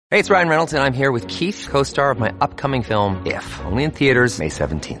Hey, it's Ryan Reynolds, and I'm here with Keith, co-star of my upcoming film, If, only in theaters May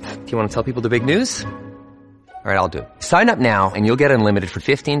 17th. Do you want to tell people the big news? All right, I'll do it. Sign up now and you'll get unlimited for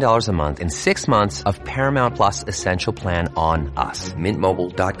 $15 a month and 6 months of Paramount Plus Essential Plan on us.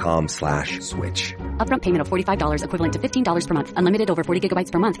 MintMobile.com/switch. Upfront payment of $45 equivalent to $15 per month. Unlimited over 40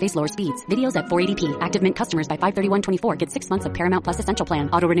 gigabytes per month. Face lower speeds. Videos at 480p. Active Mint customers by 531.24 get 6 months of Paramount Plus Essential Plan.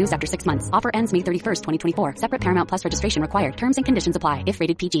 Auto renews after 6 months. Offer ends May 31st, 2024. Separate Paramount Plus registration required. Terms and conditions apply if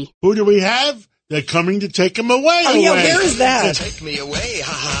rated PG. Who do we have? They're coming to take him away. Oh, yeah, where is that? Take me away,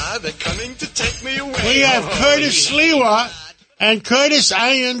 haha, they're coming to take me away. We have Curtis Sliwa. And Curtis,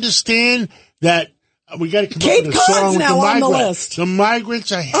 I understand that we got to come up with a song with now the on the migrants. list. The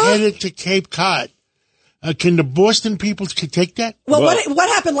migrants are headed to Cape Cod. Can the Boston people take that? Well, what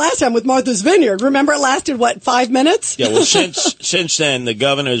happened last time with Martha's Vineyard? Remember, it lasted, 5 minutes? Yeah, well, since then, the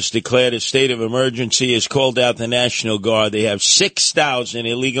governor's declared a state of emergency, has called out the National Guard. They have 6,000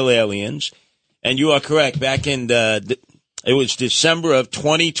 illegal aliens. And you are correct. Back in it was December of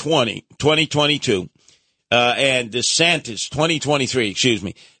 2022, and DeSantis, 2023, excuse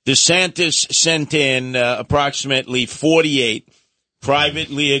me. DeSantis sent in approximately 48 private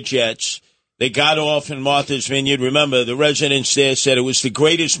Learjets. They got off in Martha's Vineyard. Remember, the residents there said it was the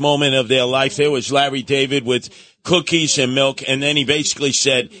greatest moment of their life. There was Larry David with cookies and milk, and then he basically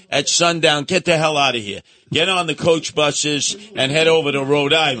said, at sundown, get the hell out of here. Get on the coach buses and head over to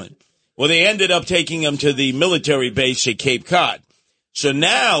Rhode Island. Well, they ended up taking them to the military base at Cape Cod. So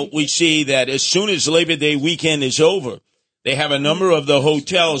now we see that as soon as Labor Day weekend is over, they have a number of the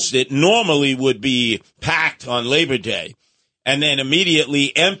hotels that normally would be packed on Labor Day and then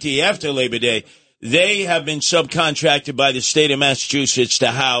immediately empty after Labor Day. They have been subcontracted by the state of Massachusetts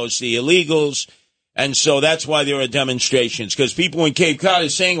to house the illegals. And so that's why there are demonstrations, because people in Cape Cod are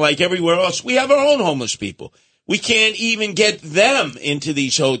saying, like everywhere else, we have our own homeless people. We can't even get them into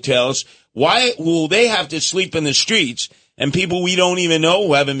these hotels. Why will they have to sleep in the streets? And people we don't even know,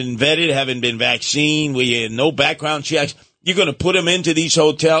 who haven't been vetted, haven't been vaccinated, we had no background checks. You're going to put them into these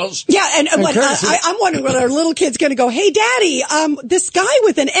hotels? Yeah, and I'm wondering whether our little kid's going to go, hey, Daddy, this guy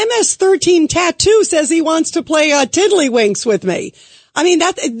with an MS-13 tattoo says he wants to play Tiddlywinks with me. I mean,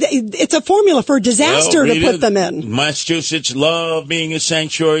 it's a formula for disaster to put them in. Massachusetts love being a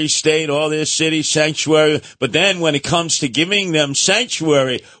sanctuary state, all their cities sanctuary. But then when it comes to giving them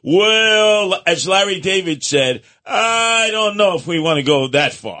sanctuary, well, as Larry David said, I don't know if we want to go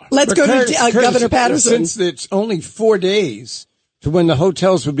that far. Let's go to Governor Patterson. Since it's only 4 days to when the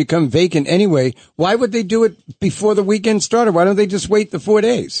hotels would become vacant anyway, why would they do it before the weekend started? Why don't they just wait the 4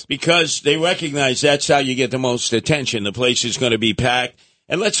 days? Because they recognize that's how you get the most attention. The place is going to be packed.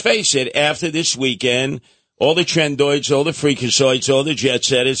 And let's face it, after this weekend, all the trendoids, all the freakazoids, all the jet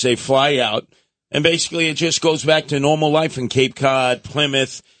setters, they fly out. And basically it just goes back to normal life in Cape Cod,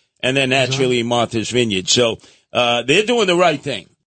 Plymouth, and then naturally Martha's Vineyard. So they're doing the right thing.